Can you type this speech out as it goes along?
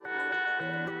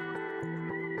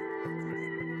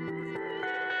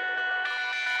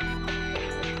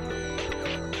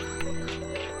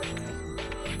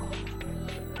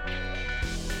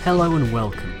Hello and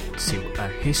welcome to A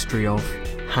History of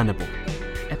Hannibal,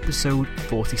 episode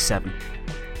 47,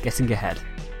 Getting Ahead.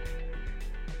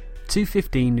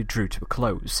 215 drew to a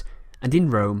close, and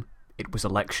in Rome it was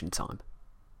election time.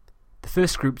 The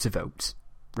first group to vote,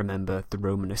 remember the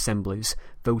Roman assemblies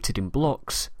voted in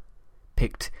blocks,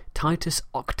 picked Titus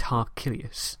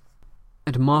Octarchilius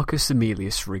and Marcus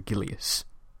Aemilius Regillius.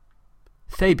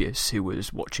 Fabius, who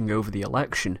was watching over the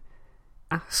election,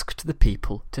 asked the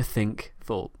people to think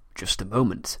for just a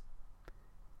moment.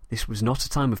 This was not a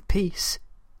time of peace,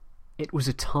 it was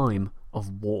a time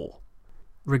of war.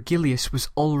 Regillius was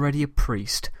already a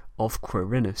priest of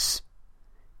Quirinus.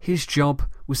 His job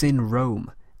was in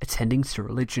Rome, attending to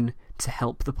religion to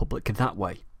help the public that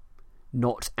way,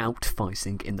 not out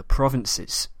fighting in the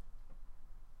provinces.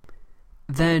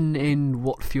 Then, in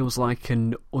what feels like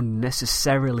an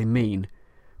unnecessarily mean,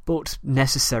 but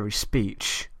necessary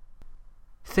speech,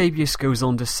 Fabius goes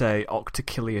on to say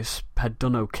Octarchilius had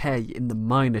done okay in the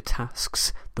minor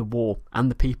tasks the war and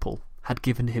the people had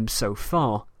given him so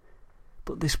far,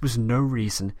 but this was no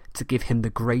reason to give him the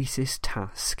greatest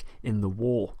task in the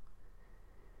war.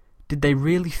 Did they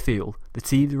really feel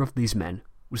that either of these men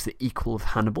was the equal of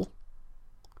Hannibal?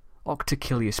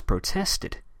 Octarchilius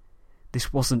protested.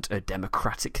 This wasn't a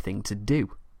democratic thing to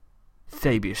do.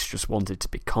 Fabius just wanted to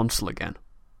be consul again.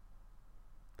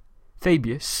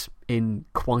 Fabius, in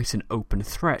quite an open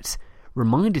threat,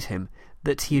 reminded him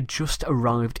that he had just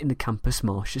arrived in the Campus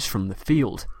Martius from the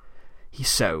field. He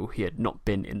had not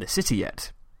been in the city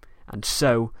yet, and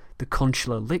so the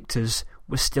consular lictors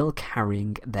were still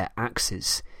carrying their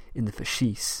axes in the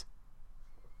fasces.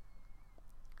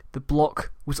 The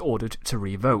bloc was ordered to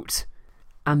re-vote,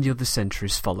 and the other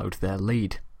centuries followed their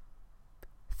lead.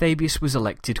 Fabius was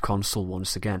elected consul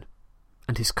once again,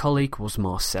 and his colleague was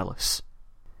Marcellus.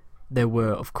 There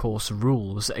were, of course,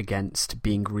 rules against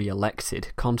being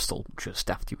re-elected consul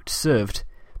just after you had served,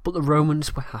 but the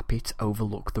Romans were happy to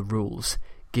overlook the rules,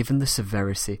 given the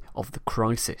severity of the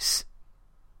crisis.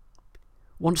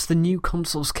 Once the new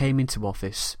consuls came into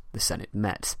office, the Senate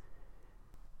met.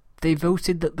 They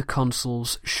voted that the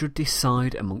consuls should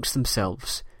decide amongst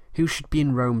themselves who should be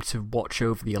in Rome to watch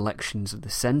over the elections of the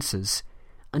censors,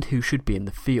 and who should be in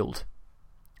the field.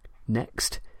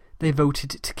 Next, they voted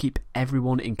to keep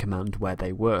everyone in command where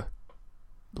they were.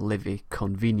 Livy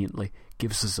conveniently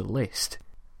gives us a list.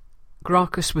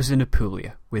 Gracchus was in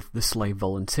Apulia with the slave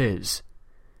volunteers.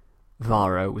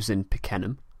 Varro was in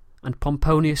Picenum, and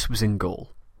Pomponius was in Gaul.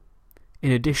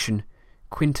 In addition,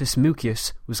 Quintus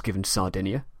Mucius was given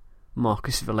Sardinia,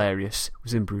 Marcus Valerius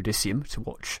was in Brundisium to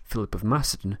watch Philip of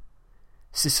Macedon,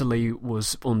 Sicily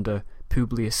was under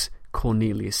Publius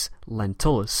Cornelius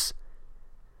Lentulus,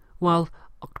 while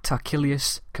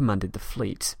Octarchilius commanded the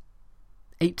fleet.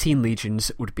 18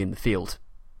 legions would be in the field,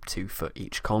 2 for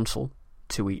each consul,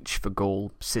 2 each for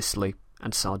Gaul, Sicily,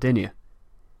 and Sardinia.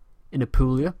 In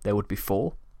Apulia there would be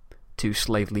 4, 2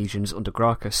 slave legions under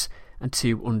Gracchus, and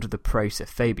 2 under the praetor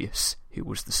Fabius, who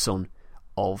was the son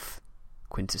of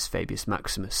Quintus Fabius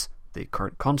Maximus, the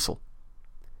current consul.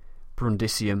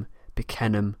 Brundisium,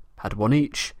 Picenum had 1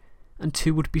 each, and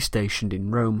 2 would be stationed in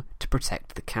Rome to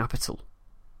protect the capital.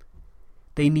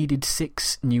 They needed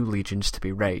 6 new legions to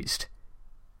be raised,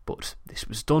 but this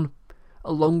was done,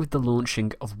 along with the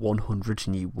launching of 100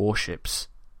 new warships.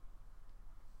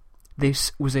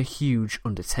 This was a huge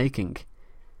undertaking,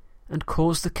 and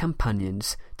caused the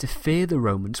Campanians to fear the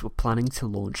Romans were planning to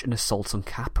launch an assault on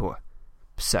Capua,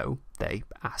 so they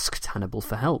asked Hannibal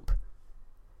for help.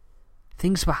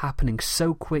 Things were happening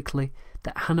so quickly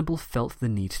that Hannibal felt the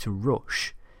need to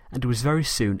rush, and was very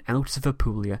soon out of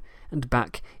Apulia and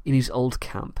back in his old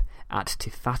camp at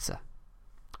Tifata,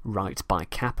 right by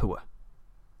Capua.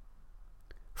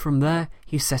 From there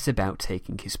he set about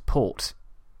taking his port.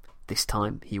 This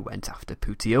time he went after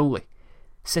Puteoli,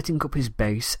 setting up his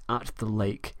base at the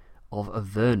lake of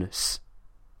Avernus.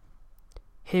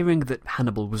 Hearing that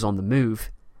Hannibal was on the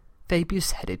move,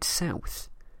 Fabius headed south.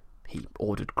 He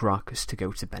ordered Gracchus to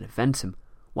go to Beneventum,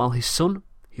 while his son,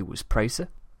 who was praetor,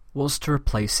 was to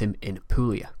replace him in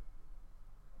Apulia.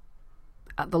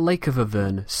 At the lake of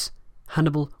Avernus,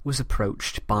 Hannibal was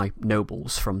approached by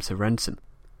nobles from Tarentum,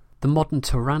 the modern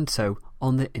Taranto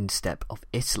on the instep of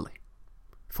Italy,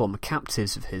 former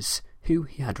captives of his who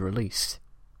he had released.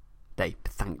 They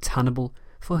thanked Hannibal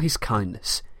for his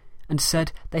kindness and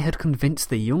said they had convinced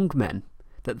the young men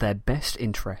that their best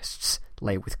interests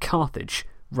lay with Carthage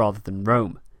rather than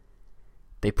Rome.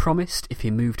 They promised if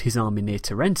he moved his army near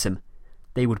Tarentum,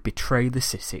 they would betray the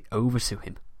city over to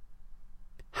him.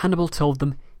 Hannibal told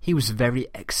them he was very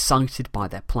excited by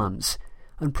their plans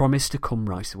and promised to come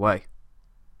right away.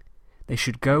 They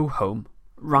should go home,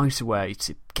 right away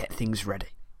to get things ready.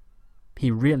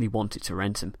 He really wanted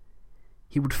Tarentum.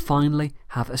 He would finally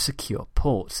have a secure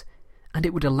port, and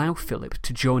it would allow Philip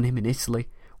to join him in Italy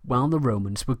while the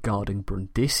Romans were guarding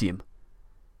Brundisium.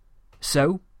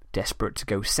 So, desperate to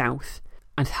go south,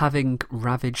 and having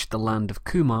ravaged the land of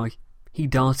Cumae, he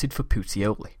darted for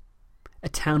Puteoli, a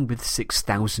town with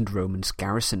 6,000 Romans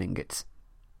garrisoning it.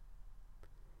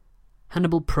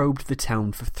 Hannibal probed the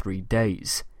town for 3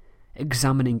 days,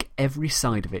 examining every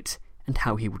side of it and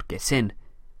how he would get in,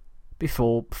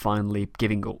 before finally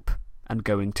giving up and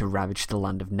going to ravage the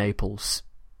land of Naples.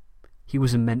 He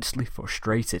was immensely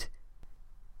frustrated.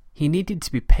 He needed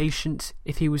to be patient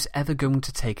if he was ever going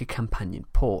to take a Campanian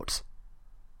port.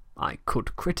 I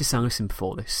could criticise him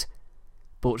for this,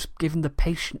 but given the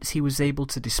patience he was able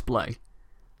to display,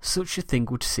 such a thing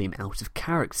would seem out of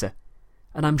character,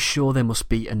 and I'm sure there must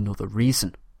be another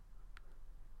reason.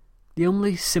 The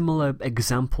only similar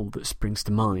example that springs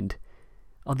to mind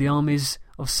are the armies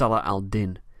of Salah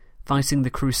al-Din fighting the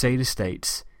Crusader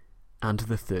states and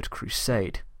the Third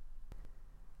Crusade.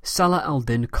 Salah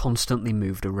al-Din constantly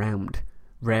moved around,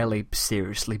 rarely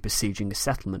seriously besieging a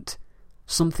settlement,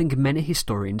 something many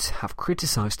historians have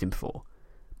criticised him for,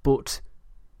 but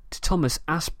to Thomas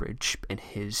Asbridge, in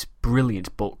his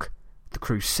brilliant book, The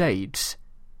Crusades,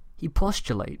 he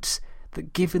postulates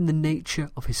that given the nature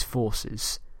of his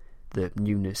forces, the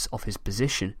newness of his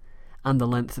position, and the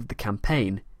length of the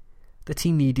campaign, that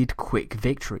he needed quick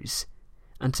victories,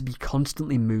 and to be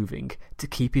constantly moving to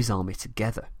keep his army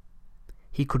together.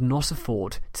 He could not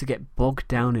afford to get bogged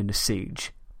down in a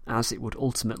siege, as it would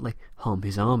ultimately harm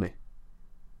his army.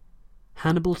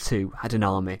 Hannibal too had an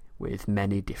army with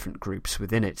many different groups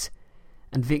within it,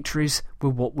 and victories were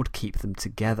what would keep them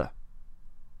together.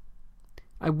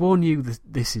 I warn you that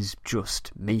this is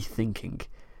just me thinking,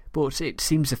 but it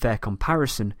seems a fair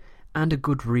comparison and a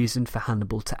good reason for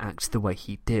Hannibal to act the way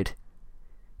he did,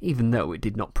 even though it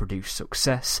did not produce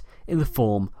success in the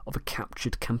form of a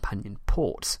captured Campanian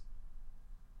port.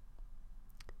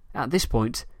 At this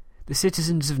point, the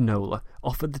citizens of Nola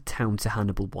offered the town to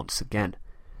Hannibal once again,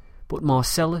 but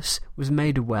Marcellus was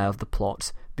made aware of the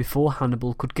plot before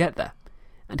Hannibal could get there,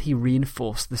 and he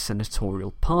reinforced the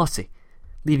senatorial party,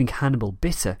 leaving Hannibal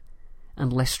bitter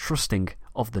and less trusting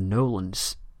of the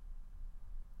Nolans.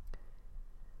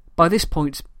 By this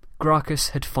point, Gracchus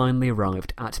had finally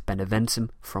arrived at Beneventum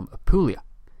from Apulia,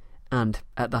 and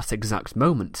at that exact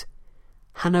moment,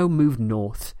 Hanno moved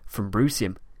north from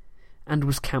Bruttium, and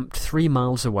was camped 3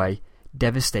 miles away,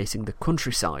 devastating the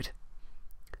countryside.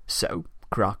 So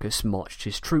Gracchus marched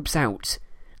his troops out,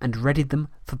 and readied them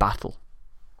for battle.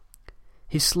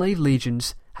 His slave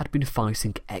legions had been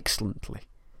fighting excellently,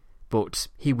 but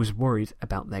he was worried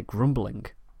about their grumbling.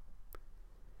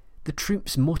 The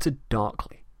troops muttered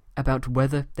darkly about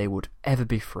whether they would ever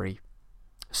be free.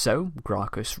 So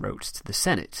Gracchus wrote to the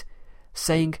Senate,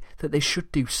 saying that they should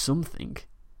do something.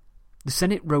 The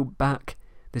Senate wrote back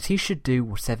that he should do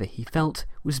whatever he felt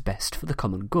was best for the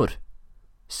common good.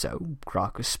 So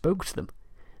Gracchus spoke to them,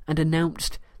 and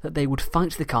announced that they would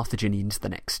fight the Carthaginians the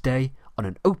next day on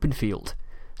an open field,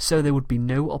 so there would be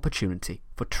no opportunity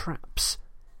for traps.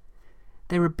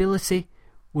 Their ability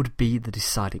would be the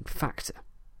deciding factor.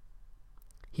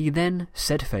 He then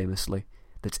said famously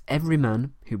that every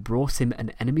man who brought him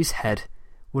an enemy's head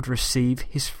would receive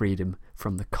his freedom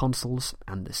from the consuls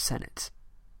and the Senate.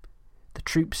 The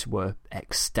troops were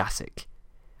ecstatic,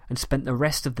 and spent the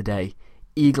rest of the day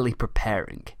eagerly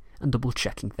preparing and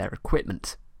double-checking their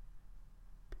equipment.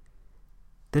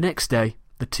 The next day,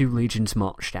 the 2 legions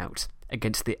marched out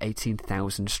against the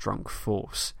 18,000-strong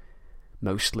force,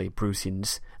 mostly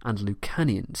Bruttians and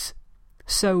Lucanians,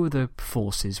 so the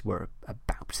forces were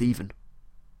about even.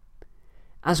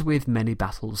 As with many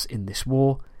battles in this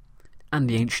war, and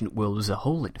the ancient world as a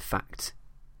whole in fact,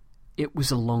 it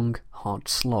was a long, hard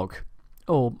slog,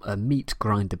 or a meat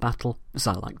grinder battle, as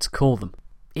I like to call them.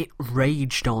 It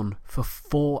raged on for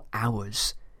 4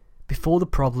 hours before the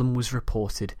problem was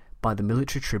reported by the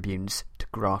military tribunes to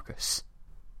Gracchus.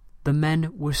 The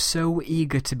men were so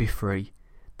eager to be free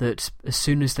that as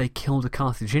soon as they killed a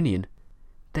Carthaginian,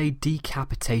 they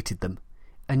decapitated them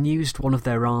and used one of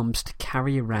their arms to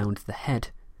carry around the head,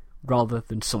 rather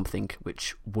than something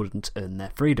which wouldn't earn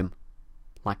their freedom,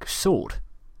 like a sword.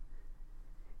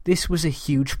 This was a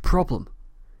huge problem.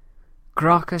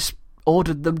 Gracchus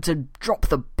ordered them to drop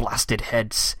the blasted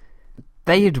heads.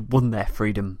 They had won their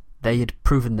freedom. They had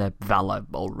proven their valour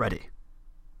already.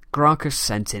 Gracchus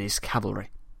sent in his cavalry,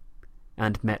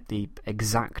 and met the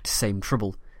exact same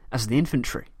trouble as the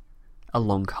infantry, a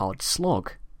long hard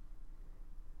slog.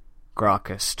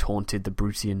 Gracchus taunted the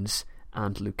Bruttians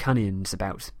and Lucanians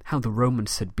about how the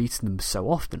Romans had beaten them so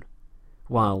often,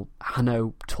 while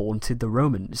Hanno taunted the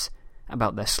Romans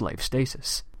about their slave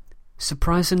status.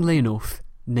 Surprisingly enough,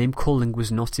 name-calling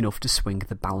was not enough to swing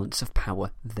the balance of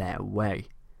power their way.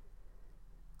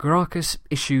 Gracchus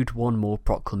issued one more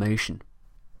proclamation.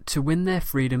 To win their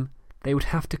freedom, they would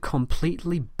have to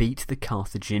completely beat the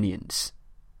Carthaginians.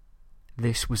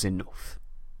 This was enough.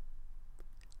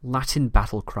 Latin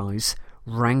battle cries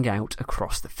rang out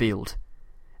across the field,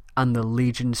 and the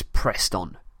legions pressed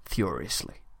on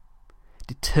furiously,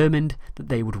 determined that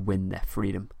they would win their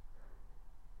freedom.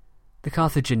 The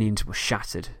Carthaginians were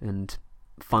shattered and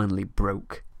finally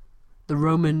broke. The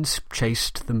Romans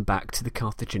chased them back to the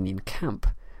Carthaginian camp,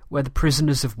 where the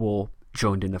prisoners of war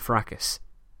joined in the fracas.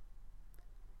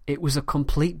 It was a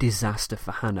complete disaster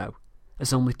for Hanno,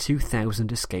 as only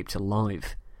 2,000 escaped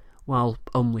alive, while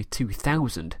only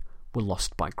 2,000 were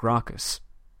lost by Gracchus.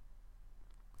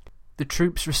 The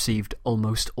troops received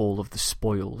almost all of the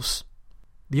spoils.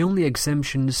 The only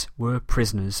exemptions were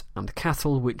prisoners and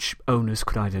cattle which owners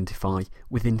could identify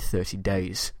within 30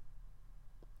 days.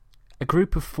 A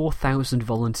group of 4,000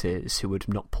 volunteers who had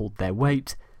not pulled their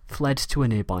weight fled to a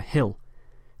nearby hill,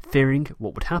 fearing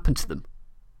what would happen to them,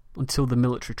 until the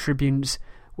military tribunes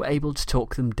were able to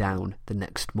talk them down the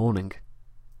next morning.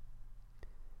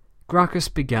 Gracchus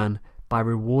began by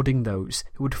rewarding those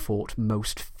who had fought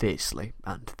most fiercely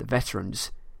and the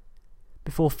veterans,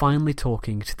 before finally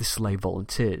talking to the slave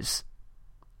volunteers,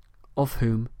 of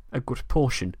whom a good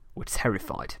portion were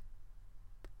terrified.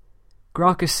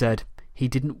 Gracchus said he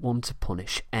didn't want to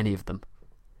punish any of them.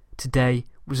 Today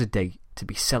was a day to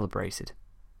be celebrated.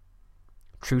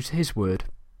 True to his word,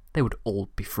 they would all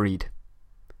be freed.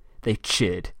 They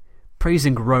cheered,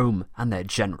 praising Rome and their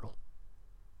general.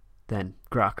 Then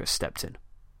Gracchus stepped in.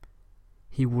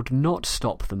 He would not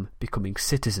stop them becoming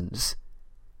citizens,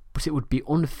 but it would be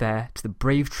unfair to the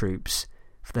brave troops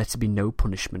for there to be no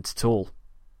punishment at all.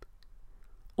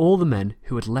 All the men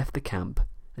who had left the camp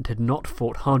and had not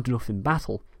fought hard enough in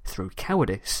battle through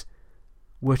cowardice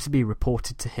were to be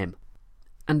reported to him,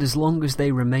 and as long as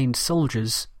they remained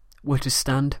soldiers, were to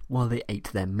stand while they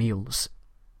ate their meals.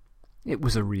 It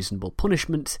was a reasonable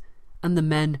punishment, and the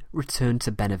men returned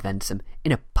to Beneventum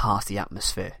in a party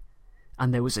atmosphere,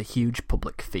 and there was a huge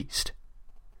public feast.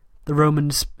 The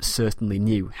Romans certainly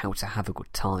knew how to have a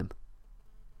good time.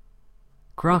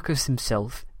 Gracchus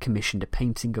himself commissioned a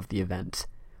painting of the event,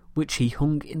 which he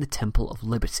hung in the Temple of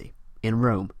Liberty in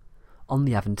Rome, on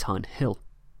the Aventine Hill,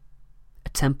 a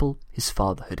temple his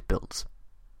father had built.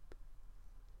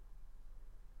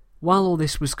 While all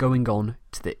this was going on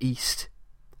to the east,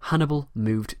 Hannibal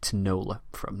moved to Nola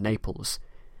from Naples,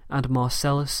 and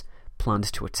Marcellus planned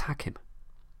to attack him.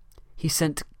 He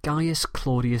sent Gaius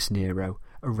Claudius Nero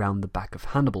around the back of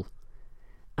Hannibal,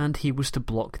 and he was to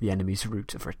block the enemy's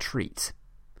route of retreat.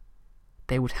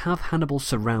 They would have Hannibal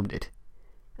surrounded,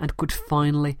 and could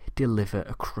finally deliver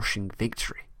a crushing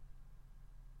victory.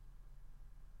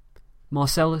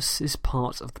 Marcellus'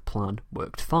 part of the plan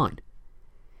worked fine.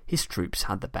 His troops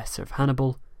had the better of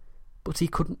Hannibal, but he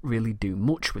couldn't really do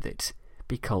much with it,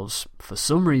 because, for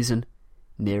some reason,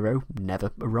 Nero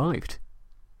never arrived.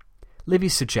 Livy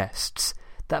suggests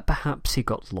that perhaps he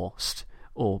got lost,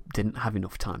 or didn't have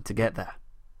enough time to get there.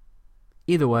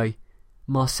 Either way,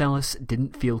 Marcellus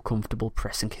didn't feel comfortable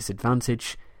pressing his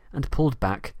advantage, and pulled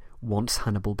back once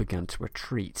Hannibal began to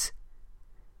retreat.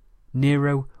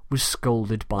 Nero was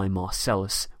scolded by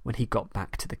Marcellus when he got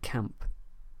back to the camp.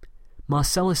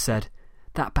 Marcellus said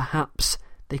that perhaps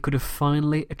they could have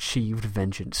finally achieved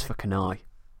vengeance for Cannae.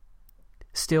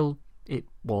 Still, it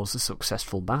was a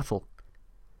successful battle.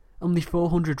 Only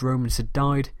 400 Romans had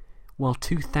died, while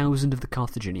 2,000 of the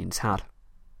Carthaginians had.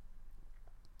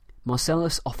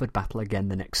 Marcellus offered battle again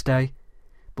the next day,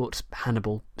 but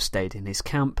Hannibal stayed in his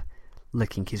camp,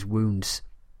 licking his wounds.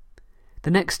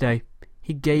 The next day,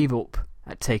 he gave up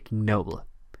at taking Nola,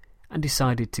 and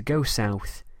decided to go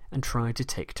south and try to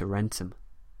take Tarentum.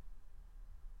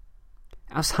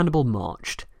 As Hannibal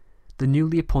marched, the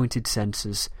newly appointed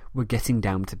censors were getting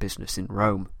down to business in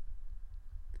Rome.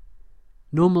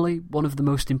 Normally, one of the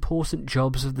most important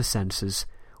jobs of the censors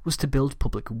was to build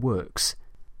public works.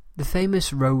 The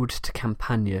famous road to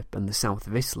Campania and the south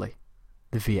of Italy,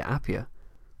 the Via Appia,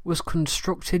 was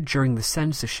constructed during the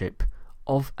censorship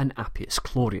of an Appius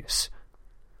Claudius,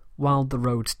 while the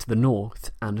road to the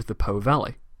north and the Po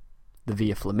Valley, the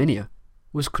Via Flaminia,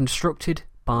 was constructed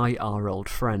by our old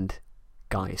friend,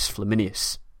 Gaius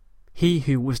Flaminius, he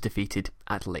who was defeated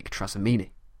at Lake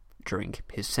Trasimene during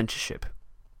his censorship.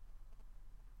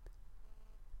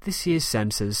 This year's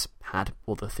censors had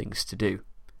other things to do.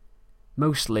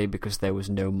 mostly because there was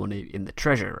no money in the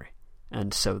treasury,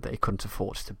 and so they couldn't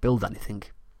afford to build anything.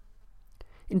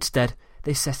 Instead,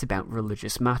 they set about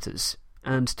religious matters,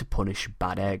 and to punish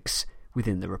bad eggs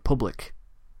within the Republic.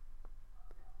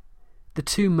 The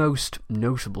two most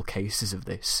notable cases of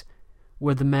this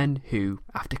were the men who,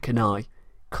 after Cannae,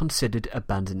 considered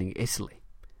abandoning Italy,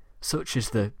 such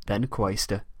as the then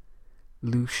Quaestor,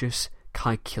 Lucius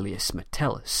Caecilius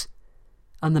Metellus,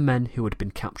 and the men who had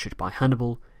been captured by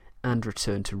Hannibal and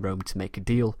returned to Rome to make a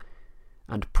deal,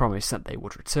 and promise that they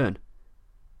would return.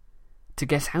 To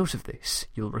get out of this,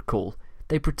 you'll recall,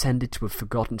 they pretended to have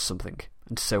forgotten something,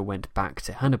 and so went back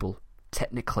to Hannibal,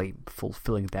 technically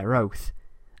fulfilling their oath,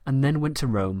 and then went to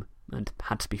Rome and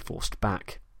had to be forced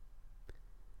back.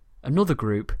 Another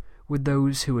group were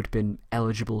those who had been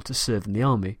eligible to serve in the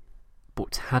army,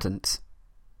 but hadn't.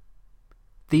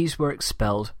 These were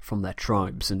expelled from their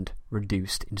tribes and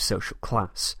reduced in social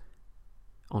class.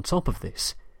 On top of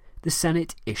this, the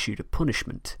Senate issued a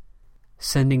punishment,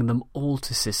 sending them all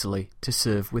to Sicily to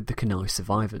serve with the Cannae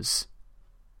survivors,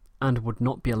 and would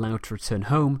not be allowed to return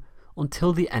home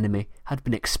until the enemy had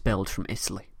been expelled from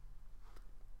Italy.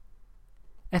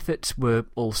 Efforts were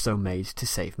also made to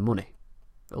save money.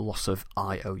 A lot of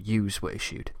IOUs were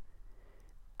issued,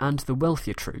 and the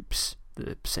wealthier troops,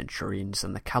 the centurions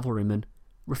and the cavalrymen,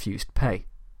 refused pay.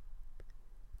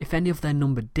 If any of their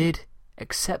number did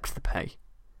accept the pay,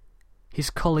 his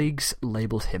colleagues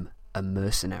labelled him a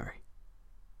mercenary.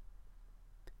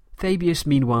 Fabius,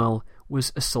 meanwhile,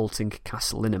 was assaulting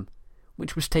Casilinum,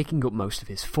 which was taking up most of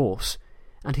his force,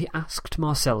 and he asked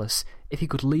Marcellus if he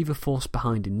could leave a force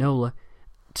behind in Nola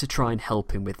to try and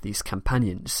help him with these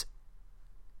Campanians.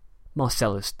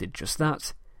 Marcellus did just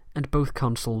that, and both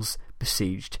consuls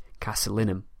besieged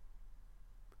Casilinum.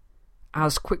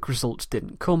 As quick results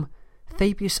didn't come,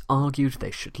 Fabius argued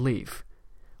they should leave,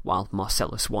 while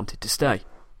Marcellus wanted to stay.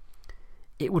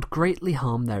 It would greatly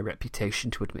harm their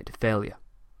reputation to admit failure.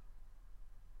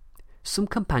 Some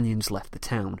companions left the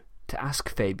town to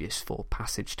ask Fabius for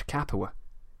passage to Capua,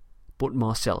 but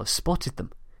Marcellus spotted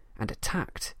them and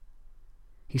attacked.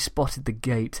 He spotted the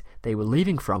gate they were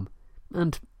leaving from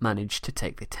and managed to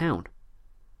take the town.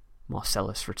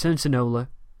 Marcellus returned to Nola,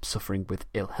 suffering with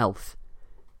ill health.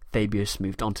 Fabius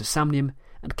moved on to Samnium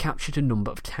and captured a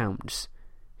number of towns,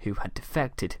 who had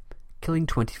defected, killing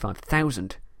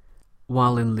 25,000,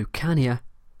 while in Lucania,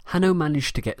 Hanno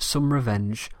managed to get some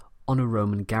revenge on a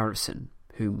Roman garrison,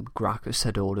 whom Gracchus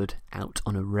had ordered out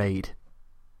on a raid.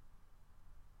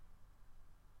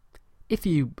 If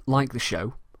you like the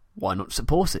show, why not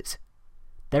support it?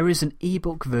 There is an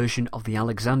ebook version of the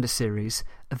Alexander series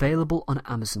available on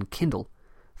Amazon Kindle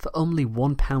for only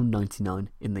 £1.99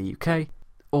 in the UK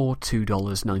or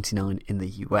 $2.99 in the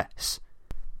US.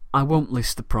 I won't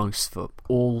list the price for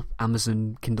all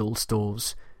Amazon Kindle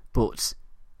stores, but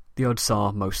the odds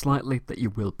are most likely that you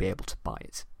will be able to buy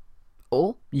it.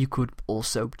 Or you could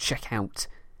also check out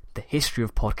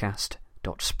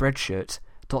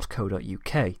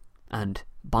thehistoryofpodcast.spreadshirt.co.uk and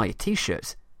buy a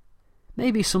t-shirt.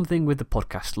 Maybe something with the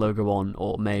podcast logo on,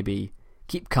 or maybe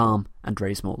Keep Calm and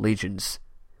Raise More Legions,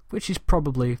 which is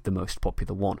probably the most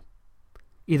popular one.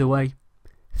 Either way,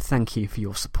 thank you for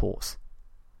your support.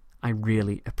 I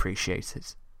really appreciate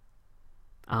it.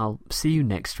 I'll see you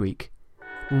next week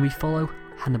when we follow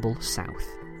Hannibal south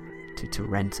to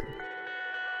Tarentum.